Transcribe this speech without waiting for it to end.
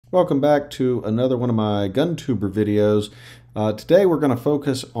Welcome back to another one of my GunTuber videos. Today we're going to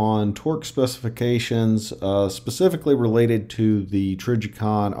focus on torque specifications specifically related to the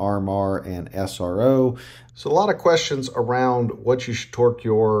Trijicon RMR and SRO. So a lot of questions around what you should torque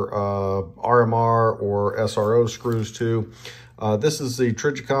your RMR or SRO screws to. This is the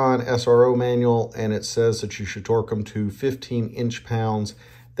Trijicon SRO manual, and it says that you should torque them to 15 inch-pounds.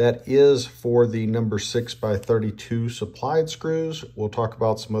 That is for the number 6x32 supplied screws. We'll talk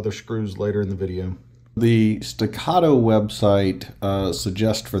about some other screws later in the video. The Staccato website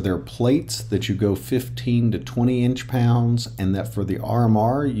suggests for their plates that you go 15 to 20 inch-pounds, and that for the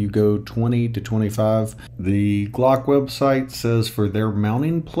RMR you go 20 to 25. The Glock website says for their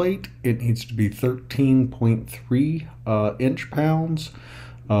mounting plate it needs to be 13.3 inch-pounds.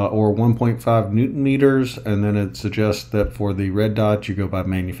 Or 1.5 Newton meters, and then it suggests that for the red dot you go by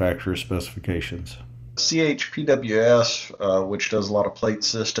manufacturer specifications. CHPWS, which does a lot of plate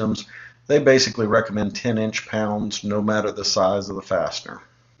systems, they basically recommend 10 inch-pounds no matter the size of the fastener.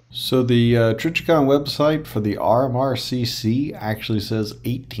 So the Trijicon website for the RMRcc actually says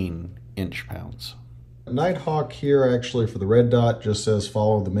 18 inch-pounds. Nighthawk here actually for the red dot just says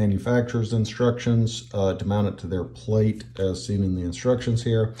follow the manufacturer's instructions to mount it to their plate as seen in the instructions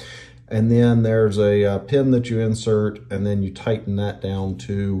here. And then there's a pin that you insert, and then you tighten that down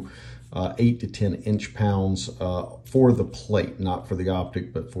to 8 to 10 inch-pounds for the plate, not for the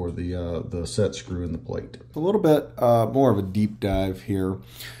optic, but for the set screw in the plate. A little bit more of a deep dive here.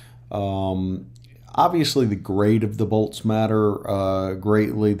 Obviously, the grade of the bolts matter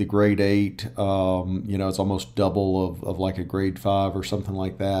greatly. The grade 8, you know, it's almost double of like a grade 5 or something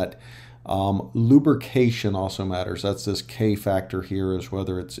like that. Lubrication also matters. That's this K factor here, is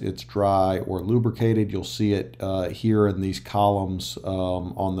whether it's dry or lubricated. You'll see it here in these columns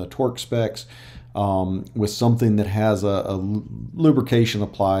on the torque specs. With something that has a lubrication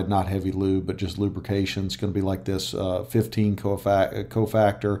applied, not heavy lube, but just lubrication, it's going to be like this 15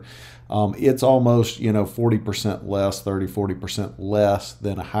 cofactor. It's almost, you know, 40% less, 30-40% less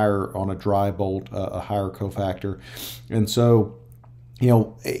than a higher on a dry bolt, a higher cofactor. And so, you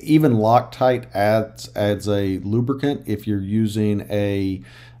know, even Loctite adds a lubricant if you're using a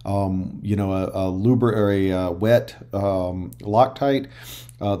you know, a wet Loctite.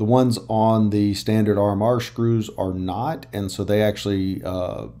 The ones on the standard RMR screws are not, and so they actually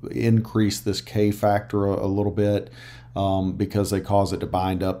increase this K factor a little bit because they cause it to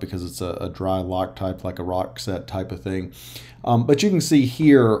bind up because it's a dry Loctite, like a rock set type of thing. But you can see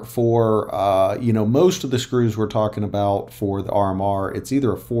here for, you know, most of the screws we're talking about for the RMR, it's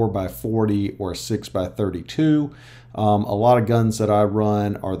either a 4x40 or a 6x32. A lot of guns that I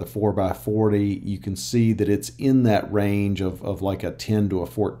run are the 4x40. You can see that it's in that range of like a 10 to a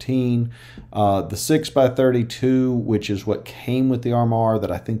 14. The 6x32, which is what came with the RMR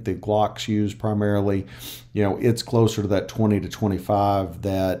that I think the Glocks use primarily, you know, it's closer to that 20 to 25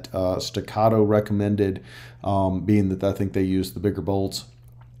 that Staccato recommended, being that I think they use the bigger bolts.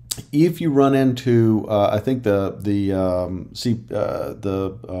 If you run into, I think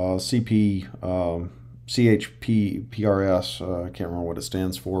CHPWS, I can't remember what it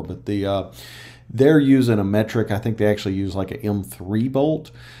stands for, but they're using a metric. I think they actually use like an M3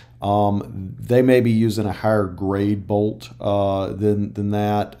 bolt. They may be using a higher grade bolt than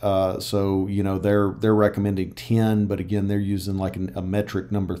that. So, you know, they're recommending 10, but again, they're using like a metric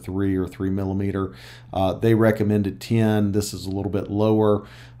number 3 or 3 millimeter. They recommended 10. This is a little bit lower,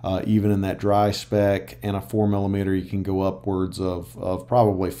 even in that dry spec, and a 4 millimeter, you can go upwards of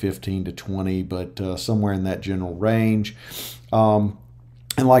probably 15 to 20, but somewhere in that general range.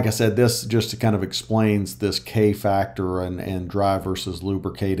 And like I said, this just kind of explains this K factor and dry versus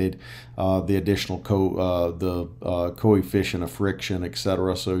lubricated, the additional coefficient of friction,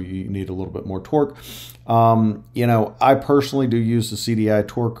 etc. So you need a little bit more torque. You know, I personally do use the CDI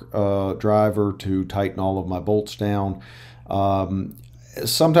torque driver to tighten all of my bolts down.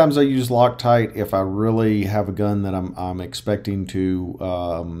 Sometimes I use Loctite if I really have a gun that I'm expecting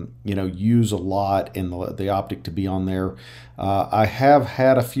to, you know, use a lot and the optic to be on there. I have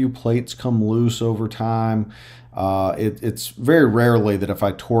had a few plates come loose over time. It's very rarely that if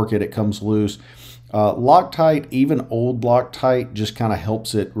I torque it, it comes loose. Loctite, even old Loctite, just kind of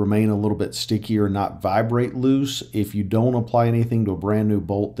helps it remain a little bit stickier, not vibrate loose. If you don't apply anything to a brand new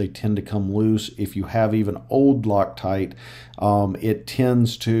bolt, they tend to come loose. If you have even old Loctite, it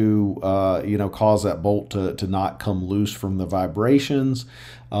tends to, you know, cause that bolt to not come loose from the vibrations.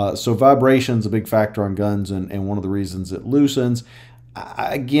 So vibration's a big factor on guns, and one of the reasons it loosens.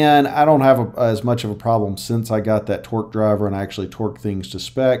 Again, I don't have as much of a problem since I got that torque driver and I actually torque things to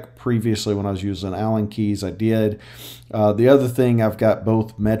spec. Previously, when I was using Allen keys, I did. The other thing, I've got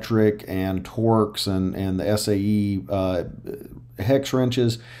both metric and Torx and the SAE hex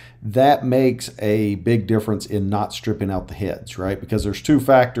wrenches. That makes a big difference in not stripping out the heads, right? Because there's two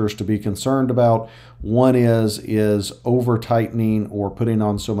factors to be concerned about. One is over tightening or putting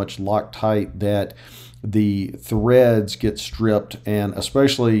on so much Loctite that the threads get stripped, and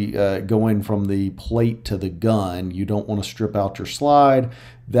especially going from the plate to the gun, you don't want to strip out your slide.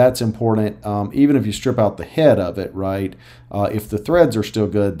 That's important. Even if you strip out the head of it, right? If the threads are still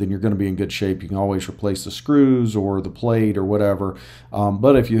good, then you're going to be in good shape. You can always replace the screws or the plate or whatever.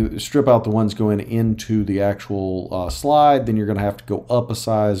 But if you strip out the ones going into the actual slide, then you're going to have to go up a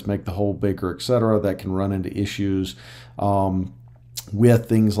size, make the hole bigger, etc. That can run into issues with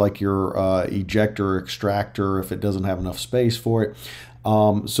things like your ejector or extractor if it doesn't have enough space for it.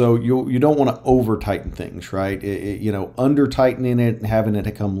 So you don't want to over tighten things, right? You know, under tightening it and having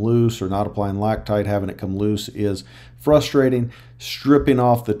it come loose, or not applying Loctite, having it come loose, is frustrating. Stripping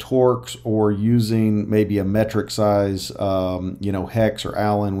off the Torx or using maybe a metric size, you know, hex or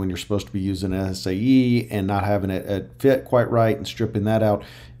Allen when you're supposed to be using an SAE and not having it fit quite right, and stripping that out,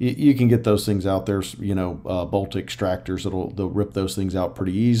 you can get those things out. There's, you know, bolt extractors they'll rip those things out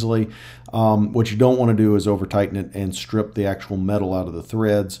pretty easily. What you don't want to do is over tighten it and strip the actual metal out of the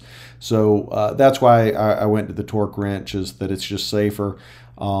threads. So that's why I went to the torque wrench, is that it's just safer.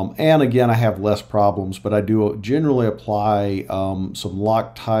 And again, I have less problems, but I do generally apply some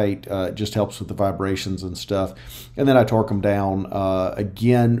Loctite. It just helps with the vibrations and stuff. And then I torque them down.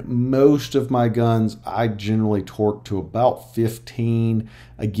 Again, most of my guns, I generally torque to about 15.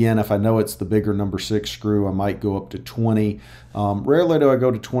 Again, if I know it's the bigger number 6 screw, I might go up to 20. Rarely do I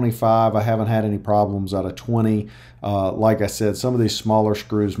go to 25. I haven't had any problems out of 20. Like I said, some of these smaller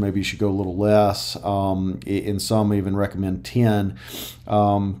screws, maybe you should go a little less. And some even recommend 10.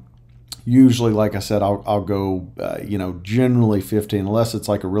 Usually, like I said, I'll go, you know, generally 15, unless it's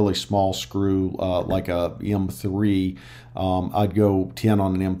like a really small screw, like a M3. I'd go 10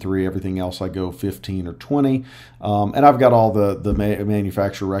 on an M3. Everything else I go 15 or 20. And I've got all the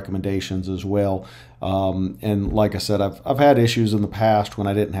manufacturer recommendations as well. And like I said, I've had issues in the past when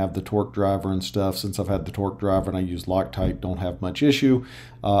I didn't have the torque driver and stuff. Since I've had the torque driver and I use Loctite, don't have much issue.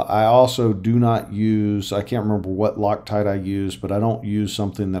 I also do not use, I can't remember what Loctite I use, but I don't use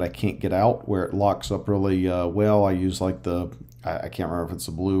something that I can't get out where it locks up really well. I use like I can't remember if it's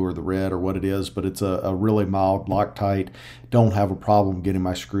the blue or the red or what it is, but it's a really mild Loctite. Don't have a problem getting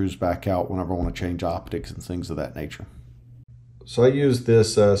my screws back out whenever I want to change optics and things of that nature. So I use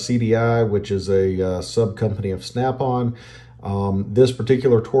this CDI, which is a sub-company of Snap-on. This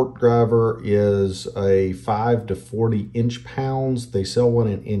particular torque driver is a 5 to 40 inch-pounds. They sell one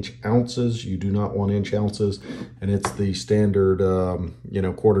in inch ounces. You do not want inch ounces. And it's the standard, you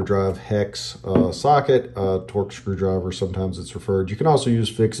know, quarter drive hex socket, torque screwdriver. Sometimes it's referred. You can also use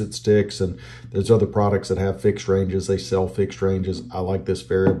fix-it sticks, and there's other products that have fixed ranges. They sell fixed ranges. I like this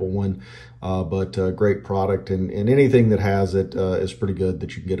variable one. But great product, and anything that has it is pretty good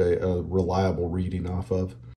that you can get a reliable reading off of.